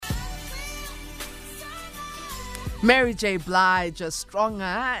Mary J. Blige,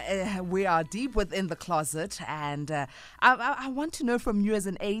 Stronger. We are deep within the closet, and I want to know from you as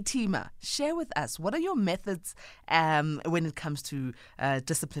an A-teamer. Share with us, what are your methods when it comes to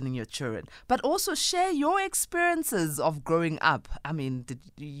disciplining your children? But also share your experiences of growing up. I mean, did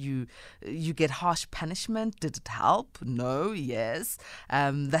you get harsh punishment? Did it help? No? Yes?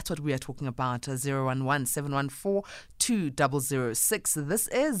 That's what we are talking about. 011-714-2006. This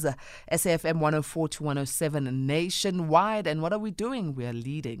is SAFM 104 to 107 nationwide. And what are we doing? We are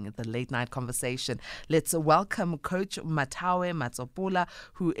leading the late night conversation. Let's welcome Coach Mathawe Matsapola,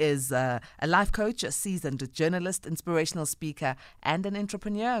 who is a life coach, a seasoned journalist, inspirational speaker, and an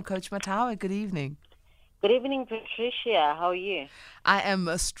entrepreneur. Coach Mathawe, good evening. Good evening, Patricia. How are you? I am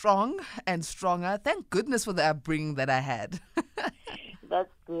strong and stronger. Thank goodness for the upbringing that I had.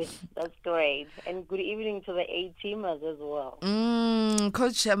 That's good. That's great. And good evening to the A-teamers as well.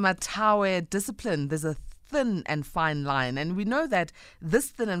 Coach Mathawe, discipline, there's a thin and fine line. And we know that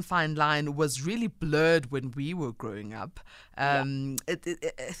this thin and fine line was really blurred when we were growing up.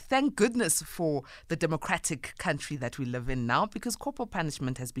 Thank goodness for the democratic country that we live in now, because corporal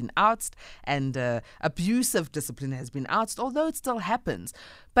punishment has been outed and abusive discipline has been outed, although it still happens.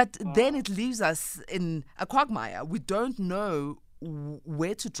 But then it leaves us in a quagmire. We don't know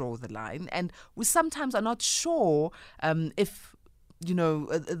where to draw the line, and we sometimes are not sure if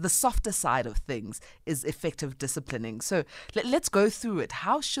the softer side of things is effective disciplining. So let's go through it.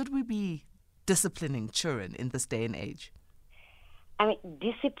 How should we be disciplining children in this day and age? I mean,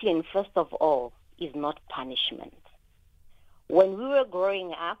 discipline, first of all, is not punishment. When we were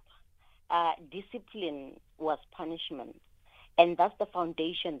growing up, discipline was punishment. And that's the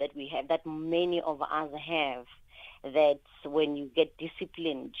foundation that we have, that many of us have, that when you get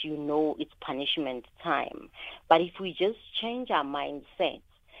disciplined, you know it's punishment time. But if we just change our mindset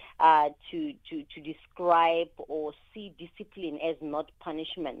to describe or see discipline as not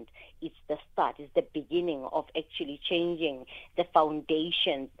punishment, it's the start, it's the beginning of actually changing the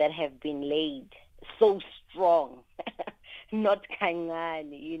foundations that have been laid so strong, not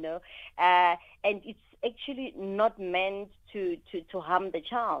kangani, and it's actually not meant to harm the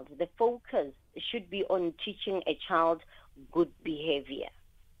child. The focus should be on teaching a child good behavior.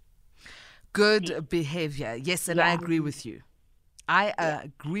 Good behavior. Yes, and I agree with you. I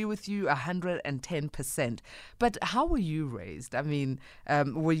agree with you 110%. But how were you raised? I mean,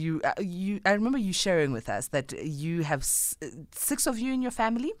 were you? I remember you sharing with us that you have 6 of you in your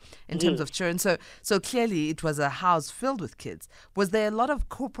family in terms of children. So clearly it was a house filled with kids. Was there a lot of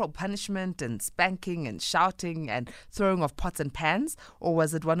corporal punishment and spanking and shouting and throwing of pots and pans, or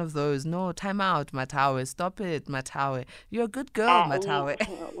was it one of those? No, time out, Mathawe. Stop it, Mathawe. You're a good girl, Mathawe.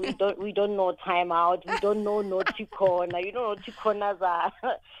 We don't know time out. We don't know naughty corner. You know, naughty corners are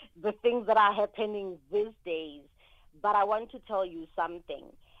the things that are happening these days. But I want to tell you something.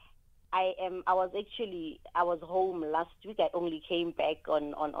 I was home last week. I only came back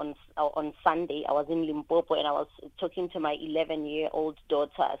on Sunday. I was in Limpopo, and I was talking to my 11-year-old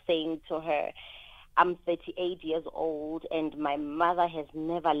daughter, saying to her, I'm 38 years old, and my mother has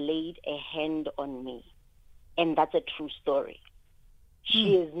never laid a hand on me. And that's a true story.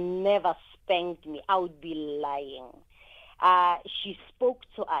 She has never spanked me. I would be lying. She spoke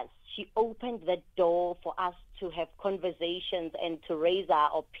to us. She opened the door for us to have conversations and to raise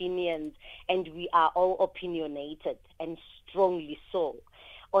our opinions, and we are all opinionated, and strongly so.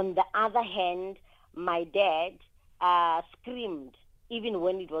 On the other hand, my dad screamed even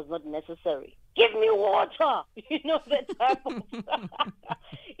when it was not necessary. Give me water! That type of...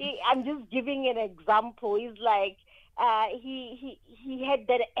 I'm just giving an example. He's like, he had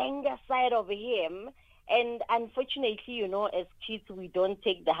that anger side of him. And unfortunately, as kids, we don't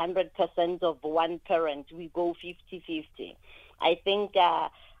take the 100% of one parent. We go 50-50. I think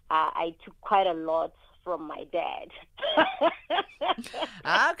I took quite a lot from my dad.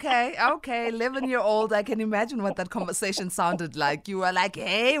 Okay. 11-year-old, I can imagine what that conversation sounded like. You were like,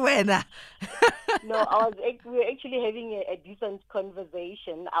 hey, Wena. No, we were actually having a decent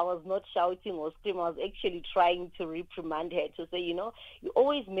conversation. I was not shouting or screaming. I was actually trying to reprimand her, to say, you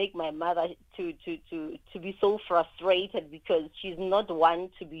always make my mother to be so frustrated, because she's not one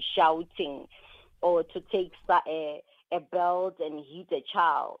to be shouting or to take a belt and hit a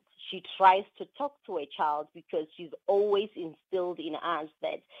child. She tries to talk to a child, because she's always instilled in us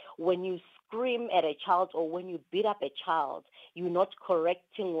that when you scream at a child or when you beat up a child, you're not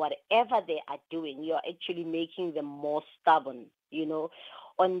correcting whatever they are doing. You're actually making them more stubborn,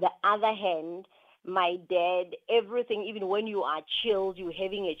 On the other hand, my dad, everything, even when you are chilled, you're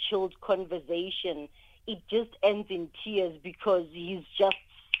having a chilled conversation, it just ends in tears, because he's just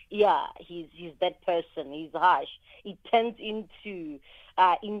yeah, he's that person. He's harsh. It turns into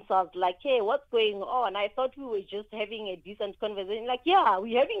insults like, hey, what's going on? I thought we were just having a decent conversation. Like, yeah,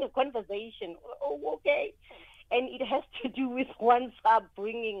 we're having a conversation. Oh, okay. And it has to do with one's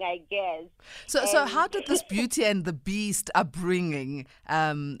upbringing, I guess. So how did this Beauty and the Beast upbringing,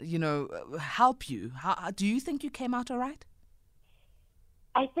 help you? How do you think you came out all right?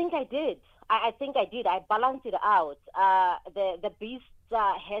 I think I did. I think I did. I balanced it out. The Beast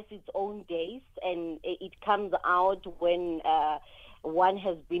has its own days, and it comes out when one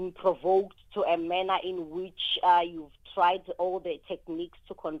has been provoked to a manner in which you've tried all the techniques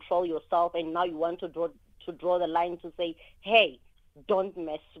to control yourself, and now you want to draw the line to say, hey, don't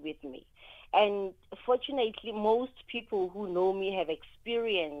mess with me. And fortunately, most people who know me have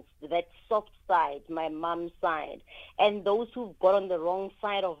experienced that soft side, my mom's side. And those who've got on the wrong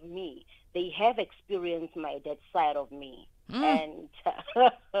side of me, they have experienced my dead side of me. And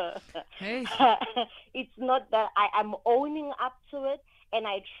hey. It's not that I'm owning up to it, and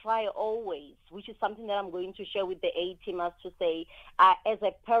I try always, which is something that I'm going to share with the A-teamers, to say, as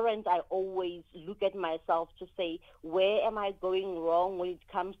a parent, I always look at myself to say, where am I going wrong when it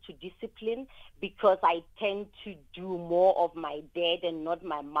comes to discipline? Because I tend to do more of my dad and not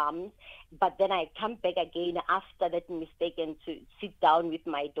my mom's. But then I come back again after that mistake and to sit down with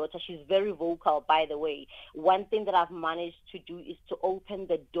my daughter. She's very vocal, by the way. One thing that I've managed to do is to open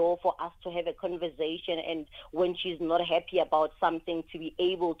the door for us to have a conversation, and when she's not happy about something, to be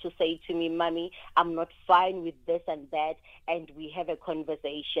able to say to me, Mommy, I'm not fine with this and that, and we have a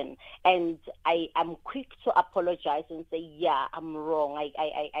conversation. And I am quick to apologize and say, yeah, I'm wrong.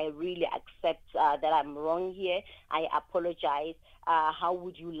 I really accept that I'm wrong here. I apologize. How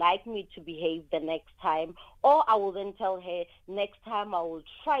would you like me to behave the next time? Or I will then tell her, next time I will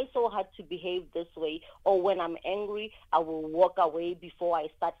try so hard to behave this way. Or when I'm angry, I will walk away before I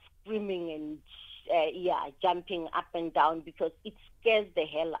start screaming and jumping up and down, because it scares the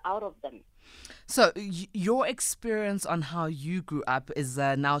hell out of them. So your experience on how you grew up is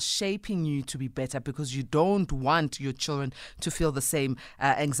now shaping you to be better, because you don't want your children to feel the same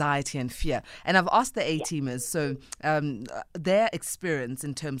anxiety and fear. And I've asked the A-teamers, so their experience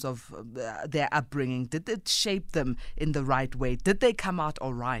in terms of their upbringing, did it shape them in the right way? Did they come out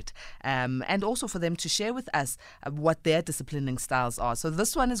all right? And also for them to share with us what their disciplining styles are. So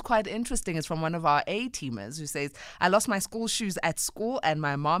this one is quite interesting. It's from one of our A-teamers who says, I lost my school shoes at school and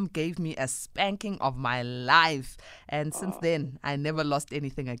my mom gave me a spanking of my life, and since then I never lost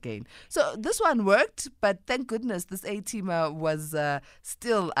anything again. So this one worked, but thank goodness this A-teamer was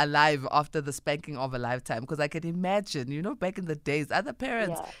still alive after the spanking of a lifetime, because I can imagine, back in the days, other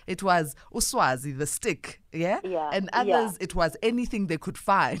parents, it was uswazi, the stick, and others it was anything they could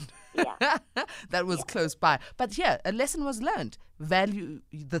find that was close by. But a lesson was learned. Value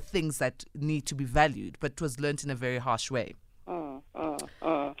the things that need to be valued, but it was learned in a very harsh way.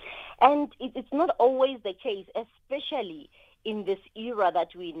 And it's not always the case, especially in this era that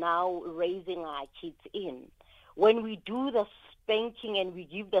we're now raising our kids in. When we do the spanking and we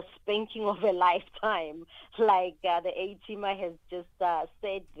give the spanking of a lifetime, like the A-teamer has just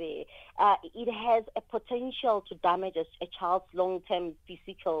said there, it has a potential to damage a child's long-term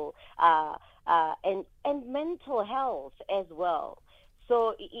physical and mental health as well.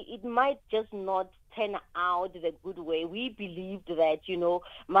 So it might just not turn out the good way. We believed that,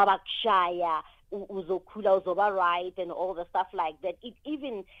 mabakshaya, uzokula, uzoba right, and all the stuff like that. It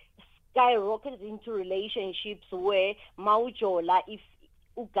even skyrocketed into relationships where maujola, if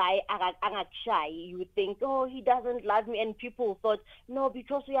guy angakshaya, you would think, oh, he doesn't love me, and people thought, no,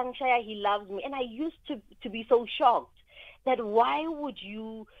 because uyangshaya, he loves me. And I used to be so shocked that why would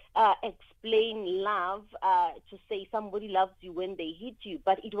you explain love to say somebody loves you when they hit you?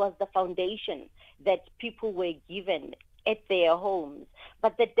 But it was the foundation that people were given at their homes.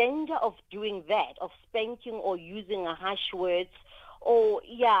 But the danger of doing that, of spanking or using harsh words,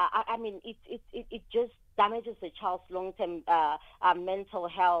 it just damages a child's long-term mental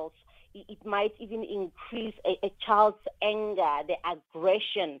health. It might even increase a child's anger, the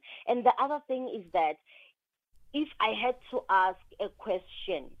aggression. And the other thing is that if I had to ask a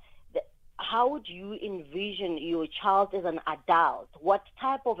question, how do you envision your child as an adult? What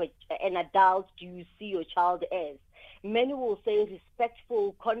type of an adult do you see your child as? Many will say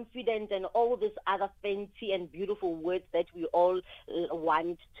respectful, confident, and all these other fancy and beautiful words that we all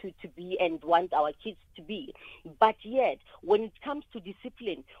want to be and want our kids to be. But yet, when it comes to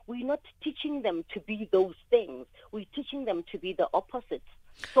discipline, we're not teaching them to be those things. We're teaching them to be the opposites.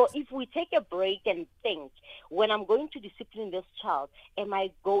 So if we take a break and think, when I'm going to discipline this child, am I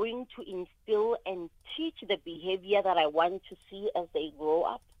going to instill and teach the behavior that I want to see as they grow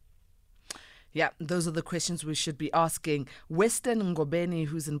up? Yeah, those are the questions we should be asking. Western Ngobeni,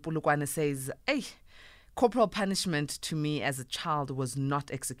 who's in Polokwane, says, hey, corporal punishment to me as a child was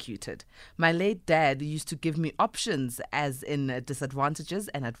not executed. My late dad used to give me options, as in disadvantages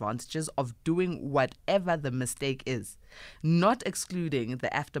and advantages of doing whatever the mistake is, not excluding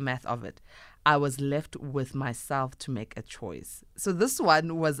the aftermath of it. I was left with myself to make a choice. So this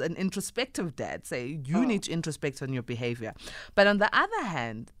one was an introspective dad, say you need to introspect on your behavior. But on the other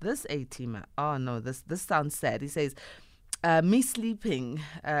hand, this A-teamer, oh no, this sounds sad. He says, me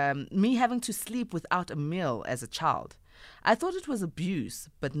having to sleep without a meal as a child. I thought it was abuse,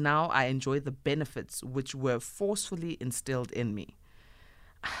 but now I enjoy the benefits which were forcefully instilled in me.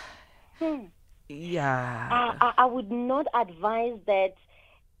 Yeah. I would not advise that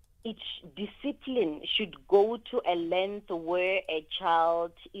each discipline should go to a length where a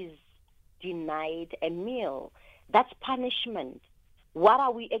child is denied a meal. That's punishment. What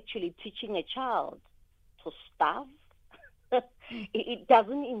are we actually teaching a child? To starve? It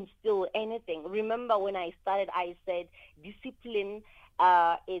doesn't instill anything. Remember when I started, I said discipline,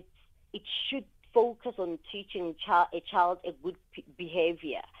 it should focus on teaching a child a good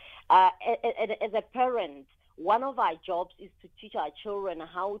behavior. As a parent, one of our jobs is to teach our children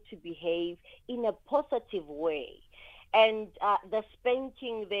how to behave in a positive way. And the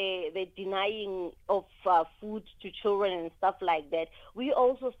spanking, the denying of food to children and stuff like that, we're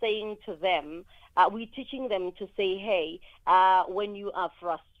also saying to them, we're teaching them to say, hey, when you are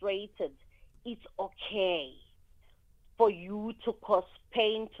frustrated, it's okay for you to cause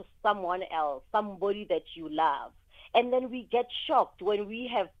pain to someone else, somebody that you love. And then we get shocked when we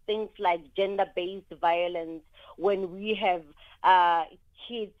have things like gender-based violence, when we have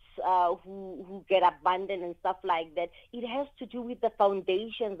kids who get abandoned and stuff like that. It has to do with the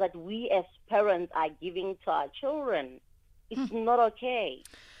foundations that we as parents are giving to our children. It's not okay.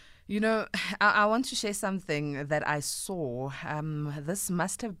 You know, I want to share something that I saw. This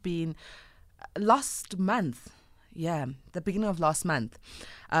must have been last month. Yeah, the beginning of last month,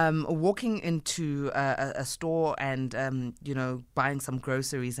 walking into a store and, buying some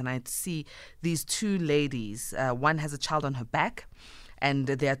groceries, and I'd see these two ladies. One has a child on her back, and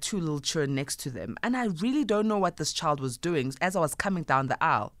there are two little children next to them. And I really don't know what this child was doing. As I was coming down the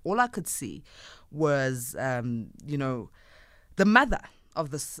aisle, all I could see was, the mother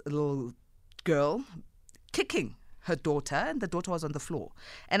of this little girl kicking her daughter, and the daughter was on the floor.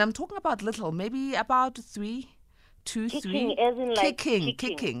 And I'm talking about little, maybe about 3, 2, Kicking 3, as in like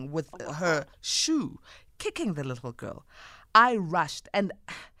kicking with her shoe, kicking the little girl. I rushed, and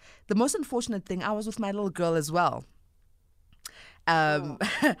the most unfortunate thing, I was with my little girl as well. And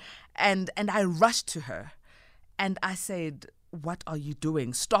I rushed to her, and I said, "What are you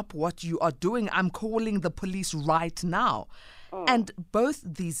doing? Stop what you are doing. I'm calling the police right now." And both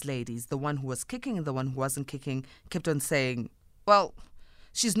these ladies, the one who was kicking and the one who wasn't kicking, kept on saying, "Well,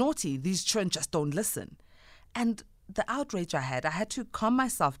 she's naughty. These children just don't listen." And the outrage I had to calm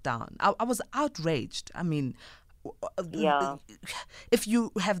myself down. I was outraged. I mean, if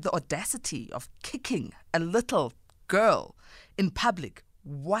you have the audacity of kicking a little girl in public,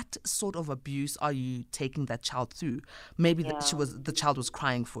 what sort of abuse are you taking that child through? Maybe the child was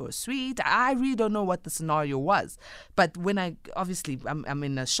crying for a sweet. I really don't know what the scenario was. But when I'm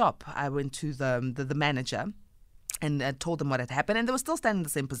in a shop, I went to the manager and told them what had happened, and they were still standing in the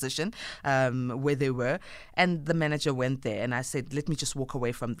same position where they were. And the manager went there, and I said, "Let me just walk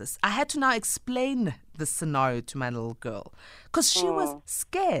away from this." I had to now explain the scenario to my little girl because she was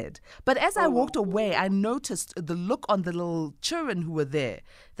scared. But as I walked away, I noticed the look on the little children who were there,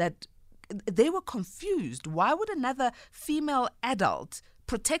 that they were confused. Why would another female adult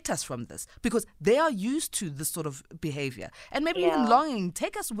protect us from this? Because they are used to this sort of behavior, and maybe even longing,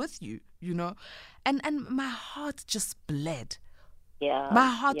 take us with you, and my heart just bled. My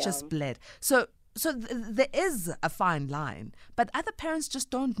heart just bled. So there is a fine line, but other parents just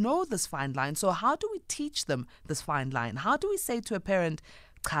don't know this fine line. So how do we teach them this fine line? How do we say to a parent,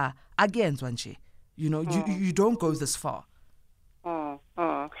 "Cha, again, Zwanchi, you don't go this far"?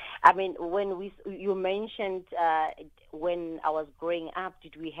 I mean, when you mentioned when I was growing up,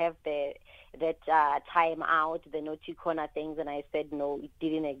 did we have that time out, the naughty corner things? And I said no, it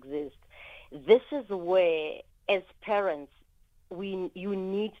didn't exist. This is where, as parents, you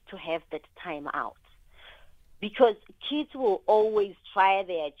need to have that time out, because kids will always try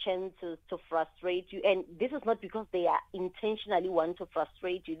their chances to frustrate you, and this is not because they are intentionally want to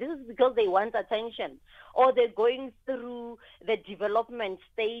frustrate you. This is because they want attention, or they're going through the development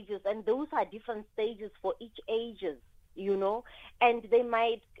stages, and those are different stages for each ages, and they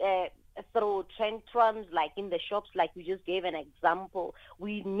might throw tantrums, like in the shops, like you just gave an example.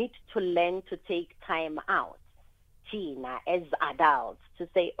 We need to learn to take time out, Tina, as adults, to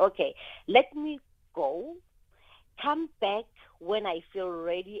say, okay, let me go, come back when I feel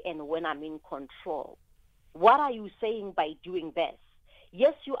ready and when I'm in control. What are you saying by doing this?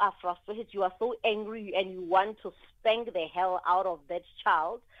 Yes, you are frustrated, you are so angry, and you want to spank the hell out of that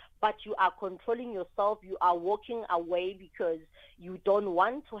child, but you are controlling yourself. You are walking away because you don't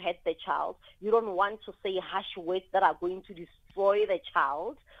want to hurt the child. You don't want to say harsh words that are going to destroy the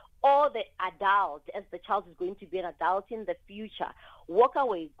child or the adult, as the child is going to be an adult in the future. Walk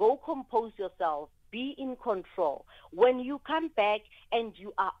away. Go compose yourself. Be in control. When you come back and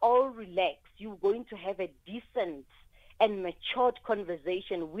you are all relaxed, you're going to have a decent and matured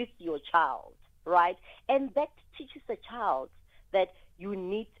conversation with your child, right? And that teaches the child that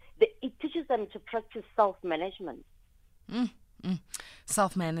it teaches them to practice self-management.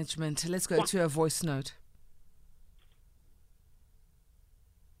 Self-management. Let's go to a voice note.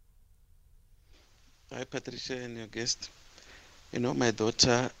 Hi, Patricia and your guest. You know, my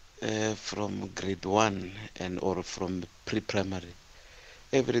daughter from grade 1 or from pre-primary,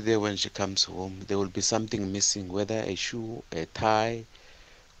 every day when she comes home, there will be something missing, whether a shoe, a tie,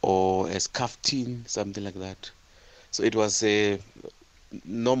 or a scarf tin, something like that. So it was a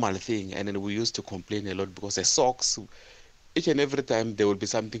normal thing, and then we used to complain a lot because the socks, each and every time there will be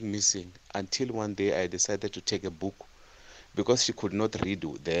something missing, until one day I decided to take a book, because she could not read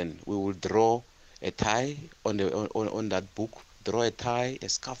then. We would draw a tie on that book, draw a tie, a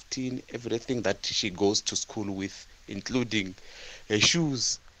scarf tin, everything that she goes to school with, including her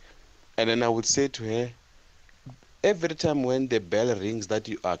shoes. And then I would say to her, every time when the bell rings that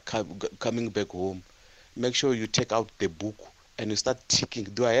you are coming back home, make sure you take out the book and you start ticking.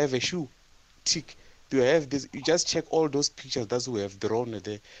 Do I have a shoe? Tick. Do I have this? You just check all those pictures that we have drawn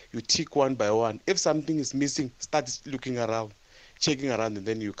there. You tick one by one. If something is missing, start looking around, checking around, and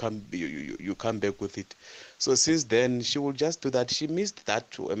then you come back with it. So since then, she will just do that. She missed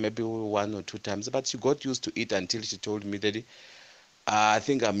that maybe 1 or 2 times, but she got used to it until she told me, Daddy, I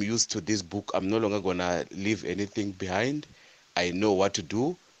think I'm used to this book. I'm no longer gonna leave anything behind. I know what to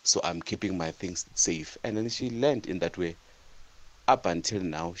do, so I'm keeping my things safe. And then she learned in that way. Up until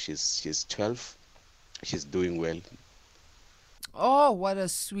now, she's 12. She's doing well. Oh, what a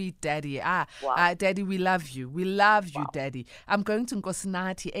sweet daddy. Wow. Daddy, we love you. We love you, Daddy. I'm going to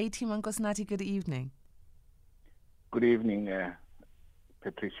Nkosinathi. 18 Nkosinathi, good evening. Good evening,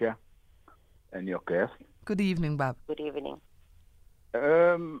 Patricia, and your guest. Good evening, Bab. Good evening.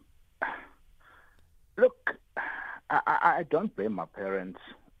 Look, I don't blame my parents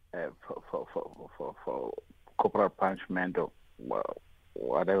for corporal punishment or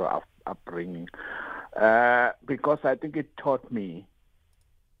whatever upbringing, because I think it taught me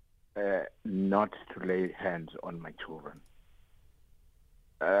not to lay hands on my children.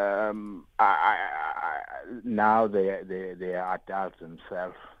 Now they are adults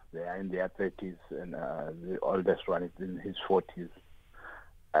themselves. They are in their 30s, and the oldest one is in his 40s.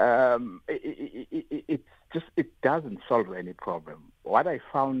 It doesn't solve any problem. What I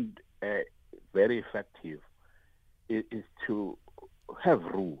found very effective is to have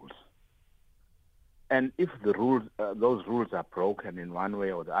rules. And if the rules, those rules are broken in one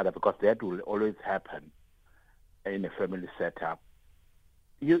way or the other, because that will always happen in a family setup,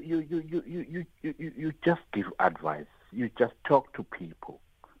 you just give advice. You just talk to people.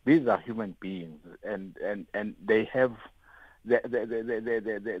 These are human beings, and they have they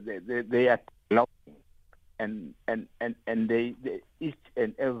are loving, and they each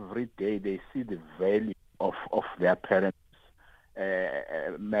and every day they see the value of their parents'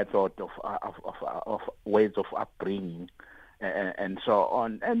 method of ways of upbringing, and so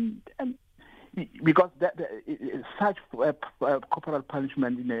on, and because such corporal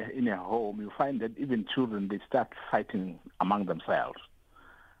punishment in a home, you find that even children, they start fighting among themselves.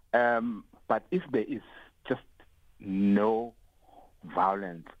 But if there is just no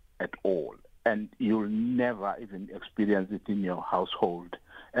violence at all, and you'll never even experience it in your household,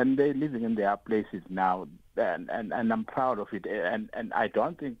 and they're living in their places now, and I'm proud of it, and I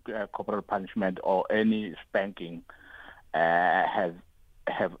don't think corporal punishment or any spanking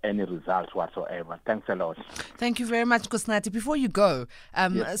have any results whatsoever. Thanks a lot. Thank you very much, Nkosinathi. Before you go,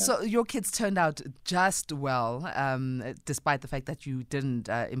 Yes, so your kids turned out just well, despite the fact that you didn't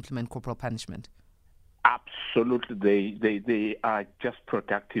implement corporal punishment. Absolutely, they are just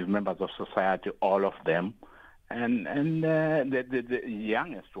productive members of society, all of them, and the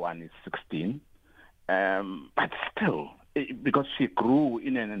youngest one is 16, but still, because she grew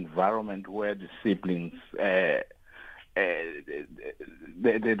in an environment where the siblings they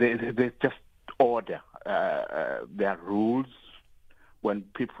just order. There are rules. When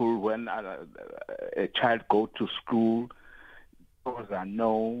a child go to school, those are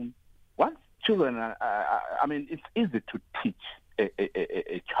known. Once children it's easy to teach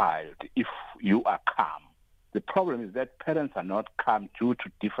a child if you are calm. The problem is that parents are not calm due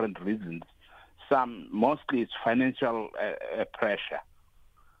to different reasons. Mostly it's financial pressure,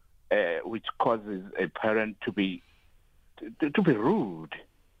 which causes a parent to be rude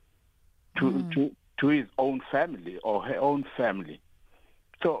to his own family or her own family.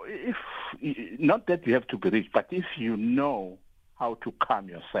 So if not that you have to be rich, but if you know how to calm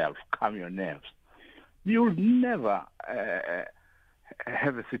yourself, calm your nerves, you'll never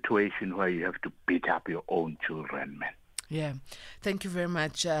have a situation where you have to beat up your own children, man. Yeah. Thank you very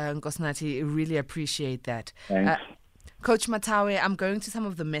much, Nkosinathi. Really appreciate that. Thanks. Coach Mathawe, I'm going to some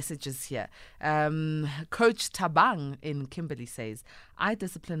of the messages here. Coach Tabang in Kimberley says, I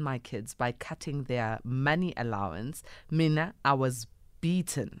discipline my kids by cutting their money allowance. Mina, I was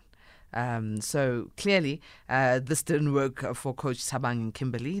beaten. So clearly, this didn't work for Coach Tabang and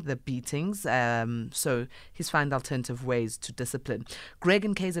Kimberley, the beatings. So he's found alternative ways to discipline. Greg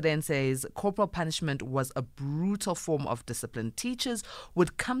in KZN says, corporal punishment was a brutal form of discipline. Teachers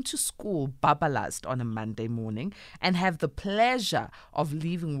would come to school babalast on a Monday morning and have the pleasure of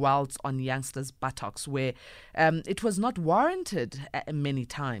leaving welts on youngsters' buttocks where it was not warranted many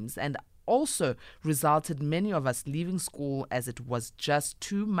times, and also resulted many of us leaving school as it was just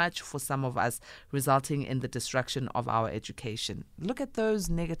too much for some of us, resulting in the destruction of our education. Look at those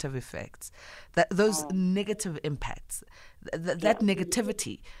negative effects, those negative impacts, that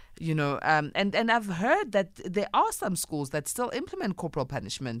negativity, and I've heard that there are some schools that still implement corporal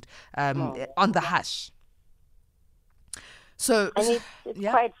punishment on the hush. So, and it's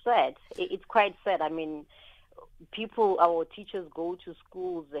quite sad. It's quite sad. I mean, our teachers go to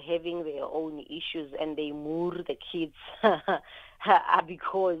schools having their own issues and they moor the kids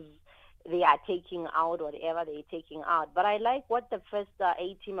because they are taking out whatever they're taking out. But I like what the first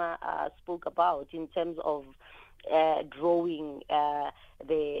A-teamer spoke about in terms of drawing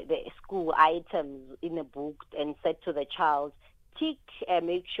the school items in a book and said to the child, tick,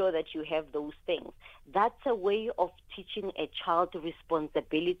 make sure that you have those things. That's a way of teaching a child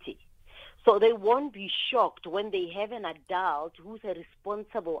responsibility. So they won't be shocked when they have an adult who's a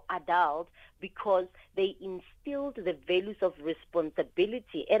responsible adult because they instilled the values of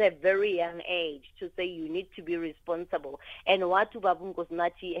responsibility at a very young age to say you need to be responsible. And what Babu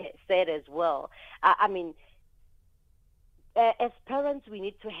Nkosinathi said as well, as parents, we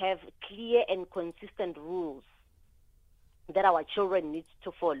need to have clear and consistent rules that our children need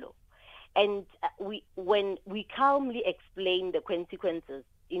to follow. And when we calmly explain the consequences,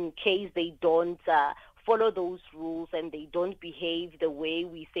 in case they don't follow those rules and they don't behave the way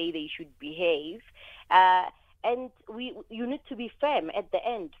we say they should behave. And you need to be firm at the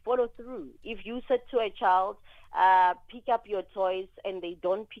end, follow through. If you said to a child, pick up your toys, and they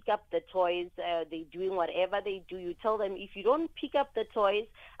don't pick up the toys, they're doing whatever they do, you tell them, if you don't pick up the toys,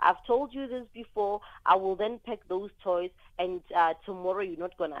 I've told you this before, I will then pack those toys, and tomorrow you're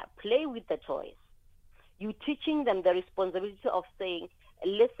not going to play with the toys. You're teaching them the responsibility of saying,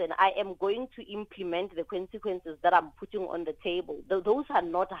 listen, I am going to implement the consequences that I'm putting on the table. Those are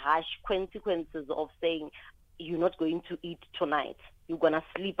not harsh consequences of saying you're not going to eat tonight. You're going to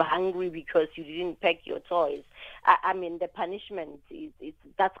sleep hungry because you didn't pack your toys. The punishment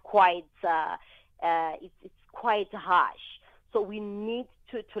that's quite it's quite harsh. So we need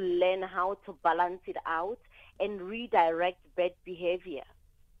to learn how to balance it out and redirect bad behavior.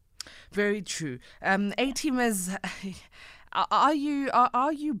 Very true. A-teamers, are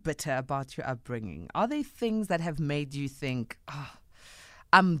you bitter about your upbringing? Are there things that have made you think,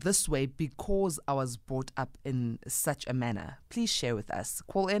 I'm this way because I was brought up in such a manner? Please share with us.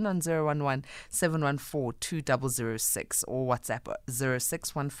 Call in on 011-714-2006 or WhatsApp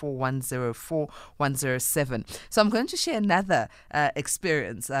 0614104107. So I'm going to share another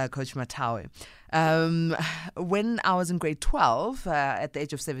experience, Coach Mathawe. When I was in grade 12, at the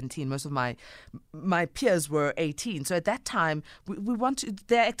age of 17, most of my peers were 18. So at that time,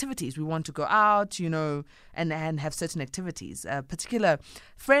 there are activities. We want to go out, and have certain activities. A particular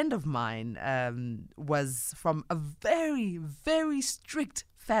friend of mine was from a very, very strict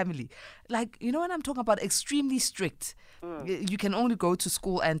family. Like, when I'm talking about extremely strict, you can only go to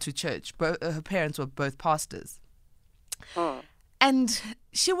school and to church. Her parents were both pastors. And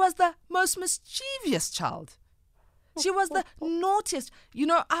she was the most mischievous child. She was the naughtiest. You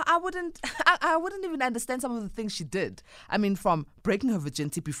know, I wouldn't even understand some of the things she did. I mean, from breaking her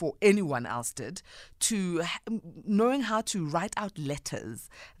virginity before anyone else did, to knowing how to write out letters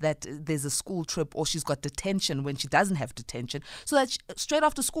that there's a school trip or she's got detention when she doesn't have detention, so that straight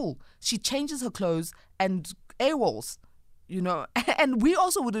after school she changes her clothes and AWOLs. You know, and we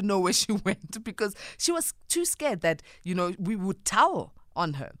also wouldn't know where she went because she was too scared that, you know, we would tell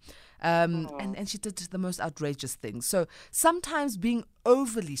on her. And she did the most outrageous things. So sometimes being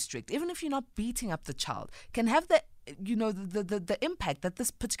overly strict, even if you're not beating up the child, can have the, you know, the impact that this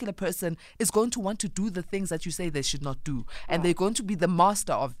particular person is going to want to do the things that you say they should not do, and they're going to be the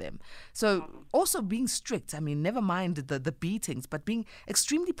master of them. So also being strict, I mean, never mind the beatings, but being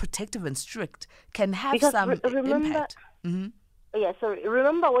extremely protective and strict can have some impact. Mm-hmm. Yeah, so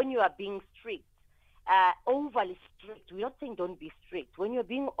remember when you are being strict, overly strict, we're not saying don't be strict. When you're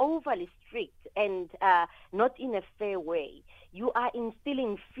being overly strict and not in a fair way, you are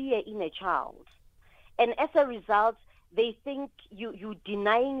instilling fear in a child. And as a result, they think you're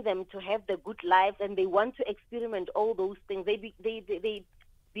denying them to have the good lives, and they want to experiment all those things. They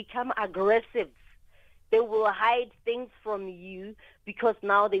become aggressive. They will hide things from you because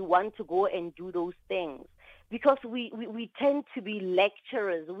now they want to go and do those things. Because we tend to be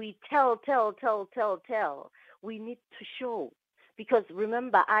lecturers. We tell. We need to show. Because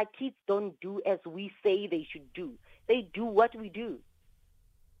remember, our kids don't do as we say they should do. They do what we do.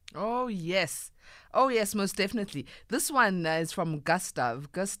 Oh, yes, most definitely. This one is from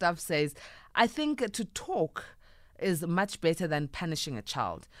Gustav. Gustav says, I think to talk is much better than punishing a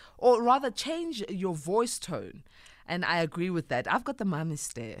child. Or rather, change your voice tone. And I agree with that. I've got the mommy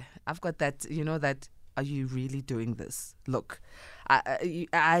stare. I've got that, you know, that... Are you really doing this? Look,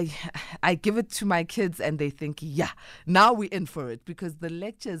 I give it to my kids and they think, yeah, now we're in for it. Because the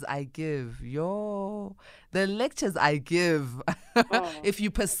lectures I give, if you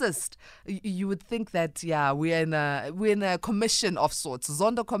persist, you would think that, yeah, we're in a commission of sorts.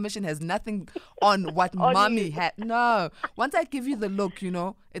 Zondo commission has nothing on what mommy had. No, once I give you the look, you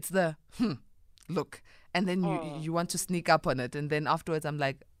know, it's the, look. And then you want to sneak up on it. And then afterwards I'm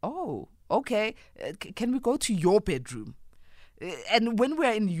like, oh, okay, can we go to your bedroom? And when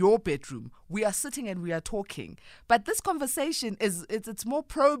we're in your bedroom, we are sitting and we are talking. But this conversation it's more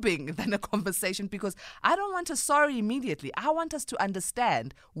probing than a conversation, because I don't want a sorry immediately. I want us to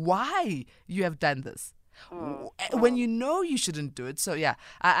understand why you have done this. When you know you shouldn't do it. So yeah,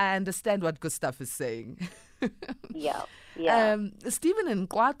 I understand what Gustav is saying. Yeah. Stephen in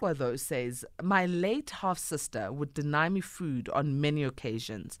Kwakwa, though, says, my late half-sister would deny me food on many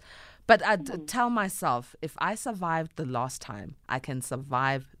occasions. But I'd tell myself, if I survived the last time, I can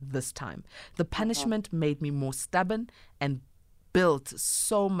survive this time. The punishment made me more stubborn and built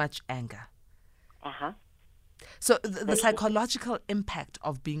so much anger. So the psychological impact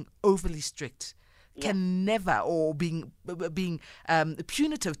of being overly strict can never, or being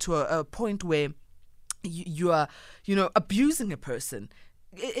punitive to a point where you are, you know, abusing a person.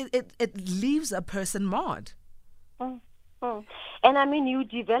 It leaves a person marred. And I mean, you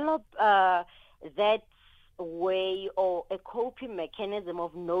develop that way or a coping mechanism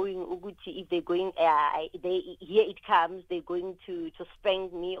of knowing Uguti, if they're going, here it comes, they're going to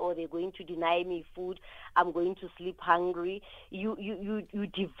spank me, or they're going to deny me food, I'm going to sleep hungry. You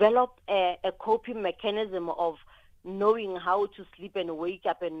develop a coping mechanism of knowing how to sleep and wake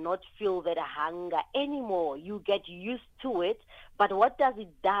up and not feel that hunger anymore. You get used to it, but what does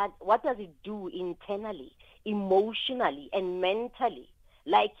it do internally, emotionally, and mentally?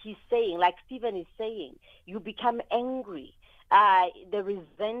 Like he's saying, like Stephen is saying, you become angry, the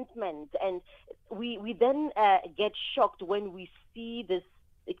resentment, and we then get shocked when we see this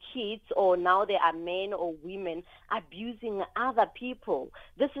kids, or now they are men or women, abusing other people.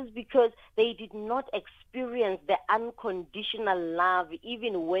 This is because they did not experience the unconditional love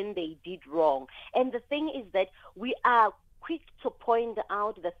even when they did wrong. And the thing is that we are quick to point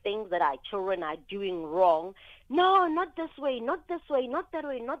out the things that our children are doing wrong. No, not this way, not this way, not that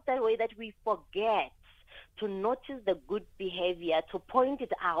way, not that way, that we forget to notice the good behavior, to point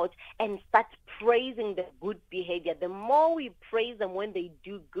it out and start praising the good behavior. The more we praise them when they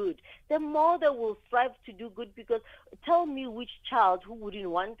do good, the more they will strive to do good, because tell me which child who wouldn't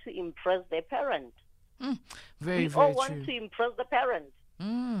want to impress their parent? Very we all true. want to impress the parent.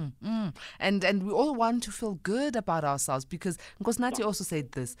 And we all want to feel good about ourselves, because Nkosinathi also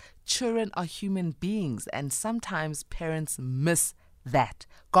said this: children are human beings, and sometimes parents miss that.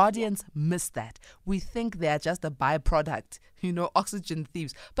 Guardians miss that. We think they are just a byproduct, oxygen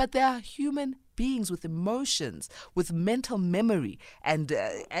thieves, but they are human beings with emotions, with mental memory, and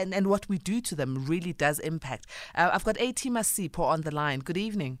what we do to them really does impact. I've got Atima Sipo on the line. Good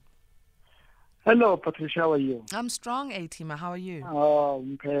evening. Hello, Patricia. How are you? I'm strong, Atima. How are you? Oh,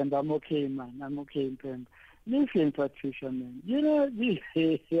 Mpemba, I'm okay, man. I'm okay, Mpemba. Listen, Patricia, man. You know, I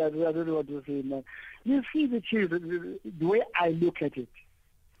don't know what to say, man. You see the children, the way I look at it,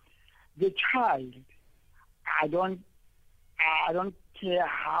 the child, I don't care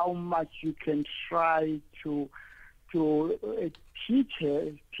how much you can try to teach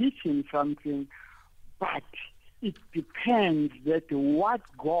him something, but it depends that what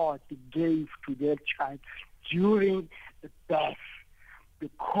God gave to that child during the birth,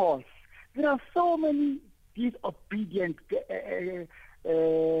 because there are so many disobedient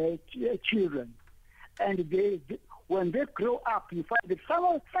children, and when they grow up, you find that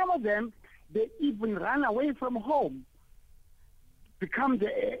some of them, they even run away from home, become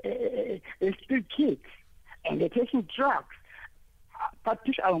street kids, and they're taking drugs.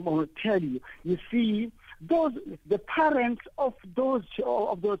 Patricia, I want to tell you, you see, the parents of those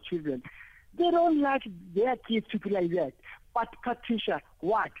children, they don't like their kids to be like that. But Patricia,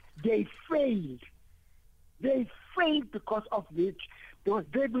 what? They failed. They failed because of this. Those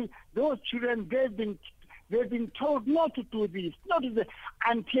children, they've been told not to do this, not to do that,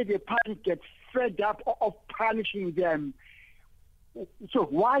 until the parents get fed up of punishing them. So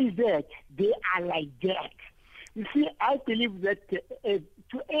why is that? They are like that. You see, I believe that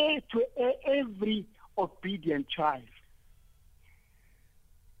to every obedient child,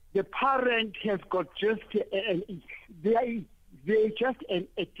 the parent has got just they're just an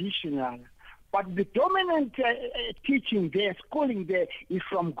additional, but the dominant teaching there, schooling there, is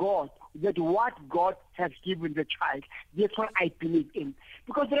from God. That what God has given the child. That's what I believe in.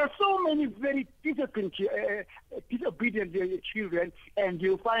 Because there are so many very disobedient children, and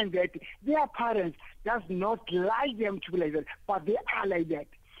you find that their parents does not like them to be like that, but they are like that.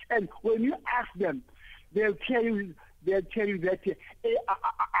 And when you ask them, they'll tell you that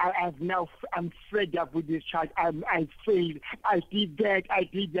I'm fed up with this child. I failed. I did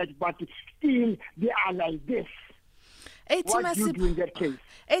that, but still they are like this. What do you do in that case?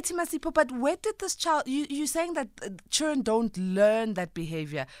 Masipo, but where did this child... You're saying that children don't learn that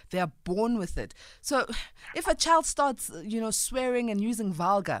behavior. They are born with it. So if a child starts, swearing and using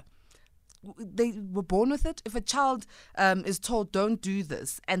vulgar, they were born with it? If a child is told don't do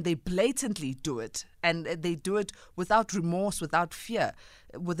this and they blatantly do it and they do it without remorse, without fear,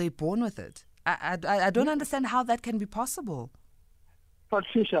 were they born with it? I don't understand how that can be possible.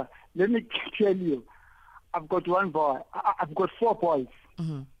 Patricia, let me tell you. I've got one boy. I've got 4 boys.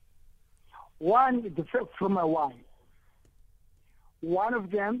 Mm-hmm. One from my wife. One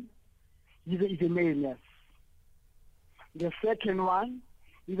of them is a male nurse. The second one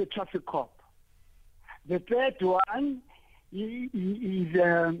is a traffic cop. The third one is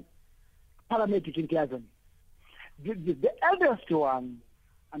a paramedic in Devon. The eldest one,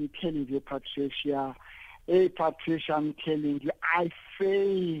 I'm telling you, Patricia. Hey, Patricia, I'm telling you, I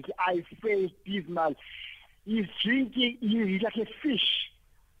failed dismal. He's drinking, he's like a fish.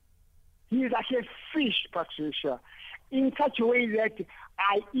 He is like a fish, Patricia, in such a way that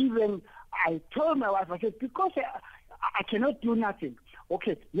I told my wife, I said, because I cannot do nothing.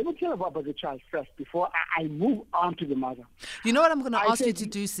 Okay, let me tell you about the child first before I move on to the mother. You know what I'm going to ask you to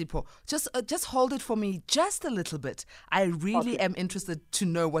do, Sipo? Just hold it for me just a little bit. I really am interested to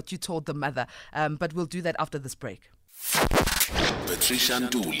know what you told the mother, but we'll do that after this break. Patricia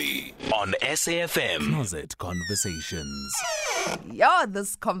Nduli on SAFM. Closet Conversations. Yeah,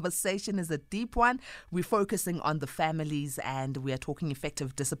 this conversation is a deep one. We're focusing on the families and we are talking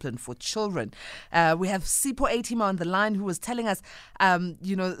effective discipline for children. We have Sipo Atima on the line who was telling us,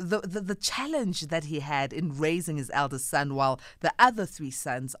 the challenge that he had in raising his eldest son while the other 3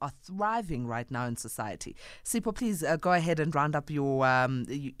 sons are thriving right now in society. Sipo, please go ahead and round up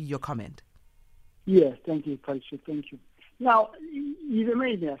your comment. Yes, thank you, Patricia. Thank you. Now, he's a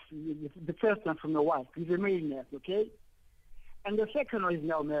male nurse. The first one from the wife. He's a male nurse, okay? And the second one is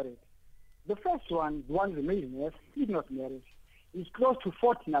now married. The first one is a male nurse. He's not married. He's close to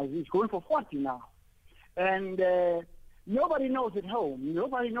 40 now. He's going for 40 now. And nobody knows at home.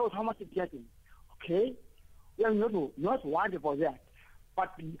 Nobody knows how much he's getting, okay? Well, not worried about that.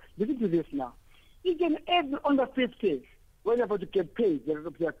 But listen to this now. Even under 50s, when they're about to get paid, he's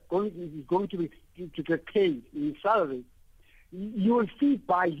going to get paid in his salary. You will see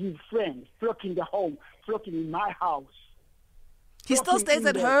by his friends flocking the home, flocking in my house. He still stays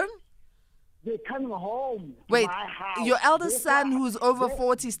at home? They're coming home. Wait, to my house. Your eldest son who's over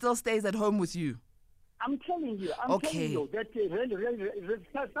 40 still stays at home with you? I'm telling you that really,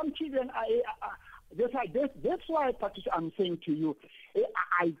 some children are that's why, Patricia, I'm saying to you,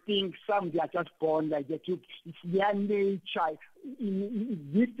 I think some they are just born like that. It's their nature,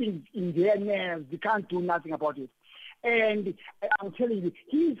 these things in their nerves. They can't do nothing about it. And I'm telling you,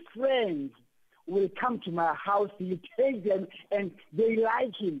 his friends will come to my house, he'll take them, and they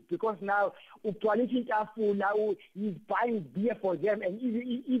like him because now he's buying beer for them and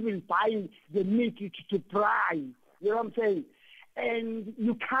even buying the meat to fry. You know what I'm saying? And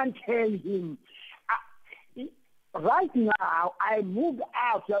you can't tell him. Right now, I moved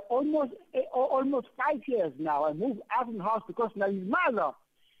out almost 5 years now. I moved out of the house because now his mother,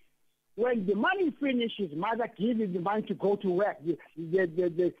 when the money finishes, mother gives him the money to go to work.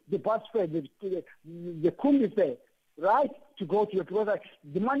 The bus fare, the kumbi fare, right? To go to work because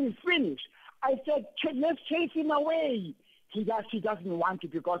the money is finished. I said, let's chase him away. She doesn't want to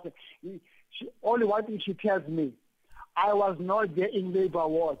because only one thing she tells me, I was not there in labor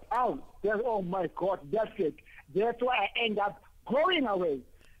ward. Oh my God, that's it. That's why I end up going away.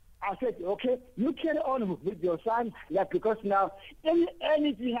 I said, okay, you carry on with your son, because now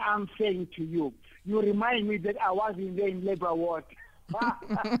anything I'm saying to you, you remind me that I was in there in labor ward.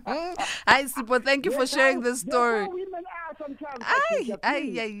 Hi, Sipo, thank you for sharing this story. That's how women are sometimes.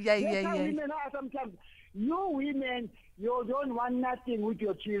 That's how women are sometimes. You women, you don't want nothing with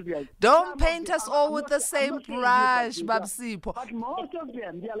your children. Don't paint us all with the same brush, Babsipo. But most of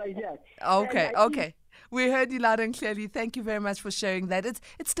them, they're like that. Okay. We heard you loud and clearly. Thank you very much for sharing that.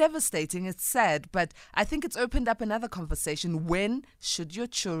 It's devastating. It's sad. But I think it's opened up another conversation. When should your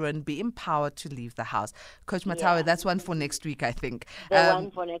children be empowered to leave the house? Coach Mathawe, that's one for next week, I think.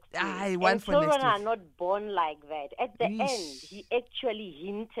 One for next week. Children are not born like that. At the end, he actually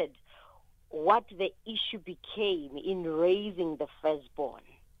hinted what the issue became in raising the firstborn.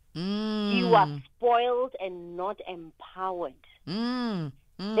 He was spoiled and not empowered.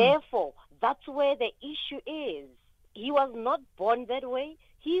 Therefore, that's where the issue is. He was not born that way.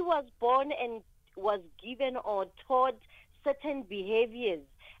 He was born and was given or taught certain behaviors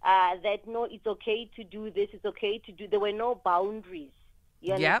that, no, it's okay to do this, it's okay to do. There were no boundaries.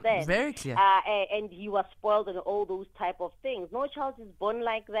 You understand? Yeah, very clear. And he was spoiled and all those type of things. No child is born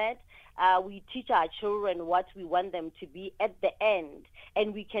like that. We teach our children what we want them to be at the end.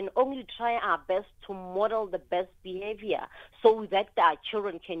 And we can only try our best to model the best behavior so that our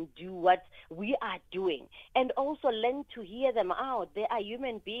children can do what we are doing. And also learn to hear them out. They are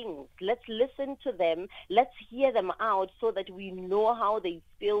human beings. Let's listen to them. Let's hear them out so that we know how they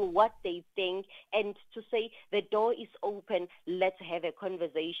feel, what they think, and to say the door is open, let's have a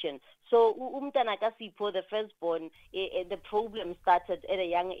conversation. So umntana kaSipho, the firstborn, the problem started at a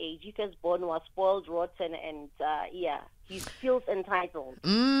young age. He firstborn was spoiled, rotten, and he feels entitled.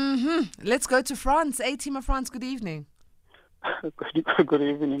 Let's go to France. A-Team of France, good evening. Good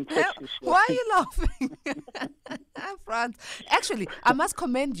evening, Patricia. Why are you laughing? France. Actually, I must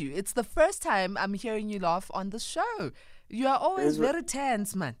commend you. It's the first time I'm hearing you laugh on the show. You are always very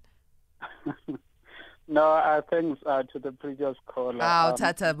tense, man. No, thanks to the previous caller.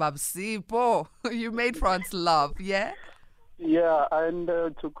 Tata Babsipo. You made France laugh, yeah? Yeah, and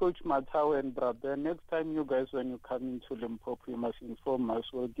to Coach Mathawe and brother, next time you guys, when you come into Limpopo, you must inform us.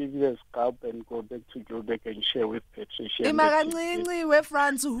 We'll give you a scalp and go back to Gilbert and share with Patricia. Where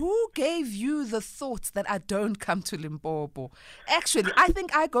France, who gave you the thoughts that I don't come to Limpopo? Actually, I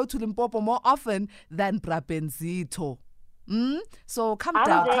think I go to Limpopo more often than Brabenzito. So come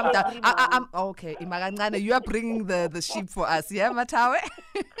down. I'm okay. You are bringing the sheep for us, yeah, Mathawe?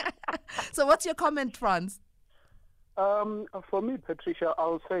 So what's your comment, France? For me, Patricia,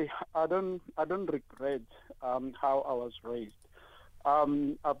 I'll say I don't regret how I was raised.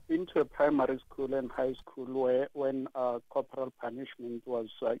 I've been to a primary school and high school where when corporal punishment was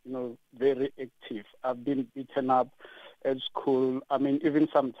very active. I've been beaten up at school. I mean, even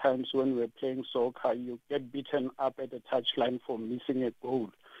sometimes when we're playing soccer, you get beaten up at the touchline for missing a goal.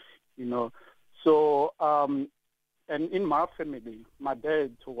 So and in my family, my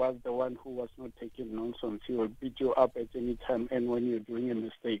dad was the one who was not taking nonsense. He will beat you up at any time and when you're doing a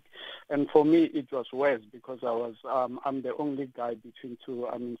mistake. And for me, it was worse because I'm the only guy between two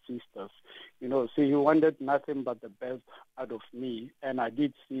sisters. So he wanted nothing but the best out of me. And I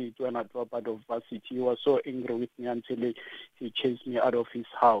did see it when I dropped out of varsity. He was so angry with me until he chased me out of his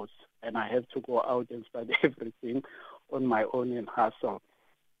house. And I had to go out and start everything on my own and hustle.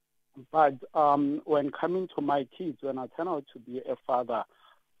 But when coming to my kids, when I turn out to be a father,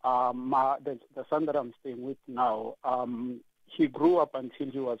 the son that I'm staying with now, he grew up until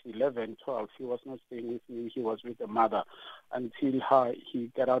he was 11, 12. He was not staying with me. He was with the mother until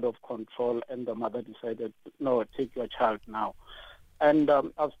he got out of control, and the mother decided, no, take your child now. And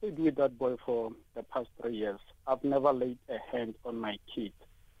I've stayed with that boy for the past 3 years. I've never laid a hand on my kid.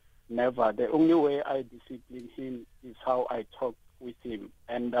 Never. The only way I discipline him is how I talk with him.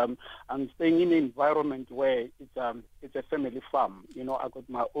 And I'm staying in an environment where it's a family farm. You know, I got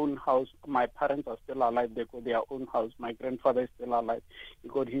my own house. My parents are still alive. They got their own house. My grandfather is still alive. He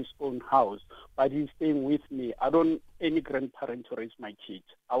got his own house. But he's staying with me. I don't any grandparent to raise my kid.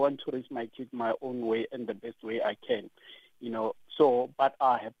 I want to raise my kid my own way and the best way I can. You know, but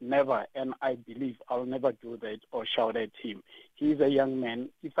I have never, and I believe I'll never do that or shout at him. He's a young man.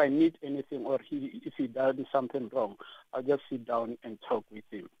 If I need anything or if he does something wrong, I'll just sit down and talk with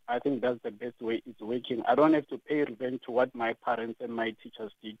him. I think that's the best way it's working. I don't have to pay revenge to what my parents and my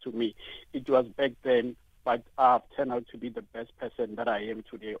teachers did to me. It was back then, but I've turned out to be the best person that I am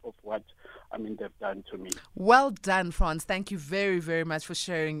today of what, they've done to me. Well done, Franz. Thank you very, very much for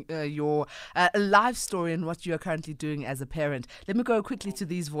sharing your life story and what you are currently doing as a parent. Let me go quickly to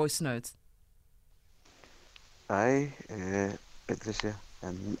these voice notes. Hi, Patricia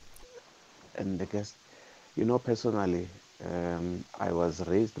and the guest. You know, personally, I was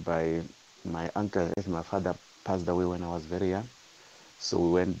raised by my uncle. My father passed away when I was very young. So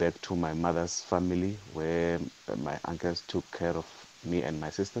we went back to my mother's family where my uncles took care of me and my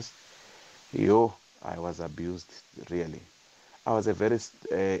sisters. I was abused, really. I was a very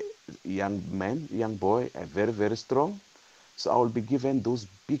young boy, very, very strong. So I will be given those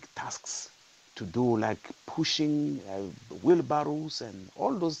big tasks to do, like pushing wheelbarrows and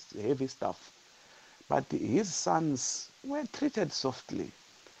all those heavy stuff. But his sons were treated softly.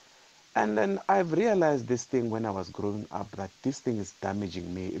 And then I've realized this thing when I was growing up, that this thing is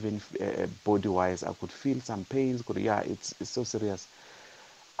damaging me, even body-wise. I could feel some pains. It's so serious.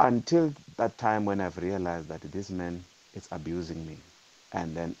 Until that time when I've realized that this man is abusing me.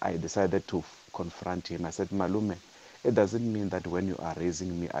 And then I decided to confront him. I said, Malume, it doesn't mean that when you are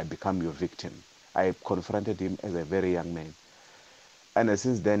raising me, I become your victim. I confronted him as a very young man. And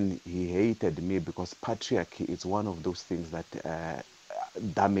since then, he hated me because patriarchy is one of those things that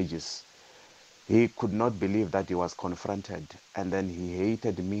damages. He could not believe that he was confronted, and then he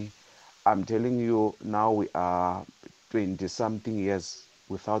hated me. I'm telling you, now we are 20-something years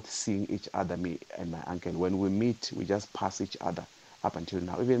without seeing each other, me and my uncle. When we meet, we just pass each other up until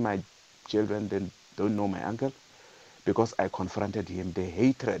now. Even my children don't know my uncle because I confronted him, the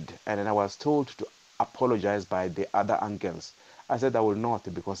hatred. And then I was told to apologize by the other uncles. I said I will not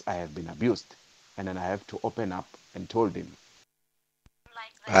because I have been abused. And then I have to open up and told him.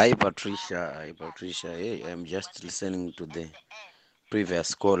 Hi, Patricia. Hey, I'm just listening to the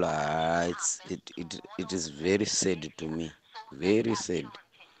previous caller. It is very sad to me. Very sad.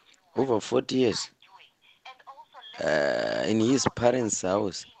 Over 40 years in his parents'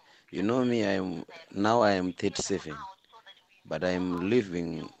 house. You know me. I am 37, but I'm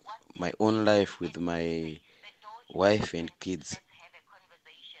living my own life with my wife and kids.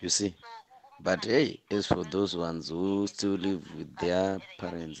 You see. But hey, as for those ones who still live with their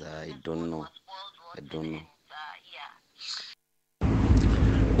parents, I don't know.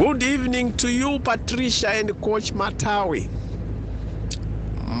 Good evening to you, Patricia and Coach Mathawe.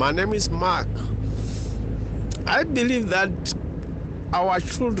 My name is Mark. I believe that our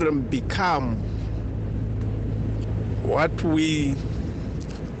children become what we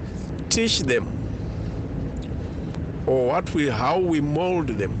teach them, or how we mold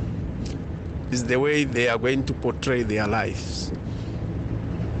them is the way they are going to portray their lives.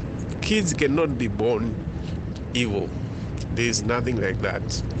 Kids cannot be born evil. There is nothing like that.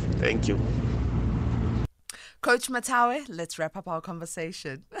 Thank you. Coach Mathawe, let's wrap up our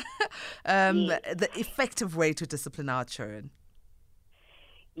conversation. The effective way to discipline our children.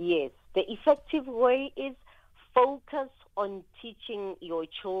 Yes, the effective way is focus on teaching your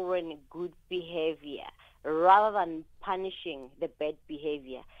children good behavior rather than punishing the bad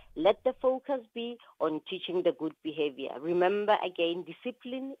behavior. Let the focus be on teaching the good behavior. Remember, again,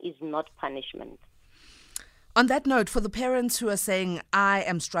 discipline is not punishment. On that note, for the parents who are saying, I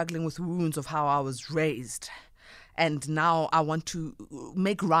am struggling with wounds of how I was raised, and now I want to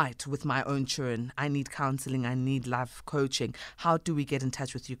make right with my own children, I need counselling, I need life coaching. How do we get in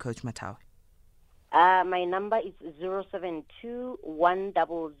touch with you, Coach Mathawe? My number is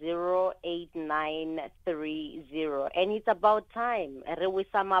 072-100-8930. And it's about time. Our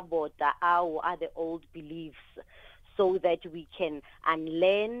are the old beliefs, so that we can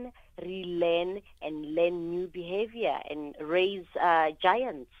unlearn, relearn, and learn new behavior and raise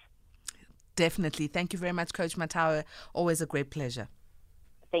giants. definitely. Thank you very much, Coach Mathawe. Always a great pleasure.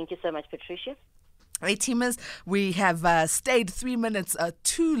 Thank you so much, Patricia. Hey, teamers, we have stayed 3 minutes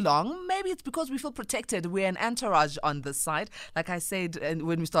too long. Maybe it's because we feel protected. We're an entourage on this side. Like I said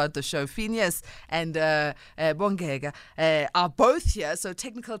when we started the show, Phineas and Bongega are both here. So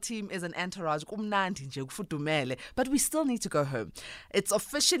technical team is an entourage. But we still need to go home. It's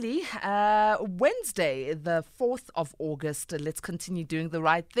officially Wednesday, the 4th of August. Let's continue doing the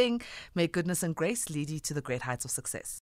right thing. May goodness and grace lead you to the great heights of success.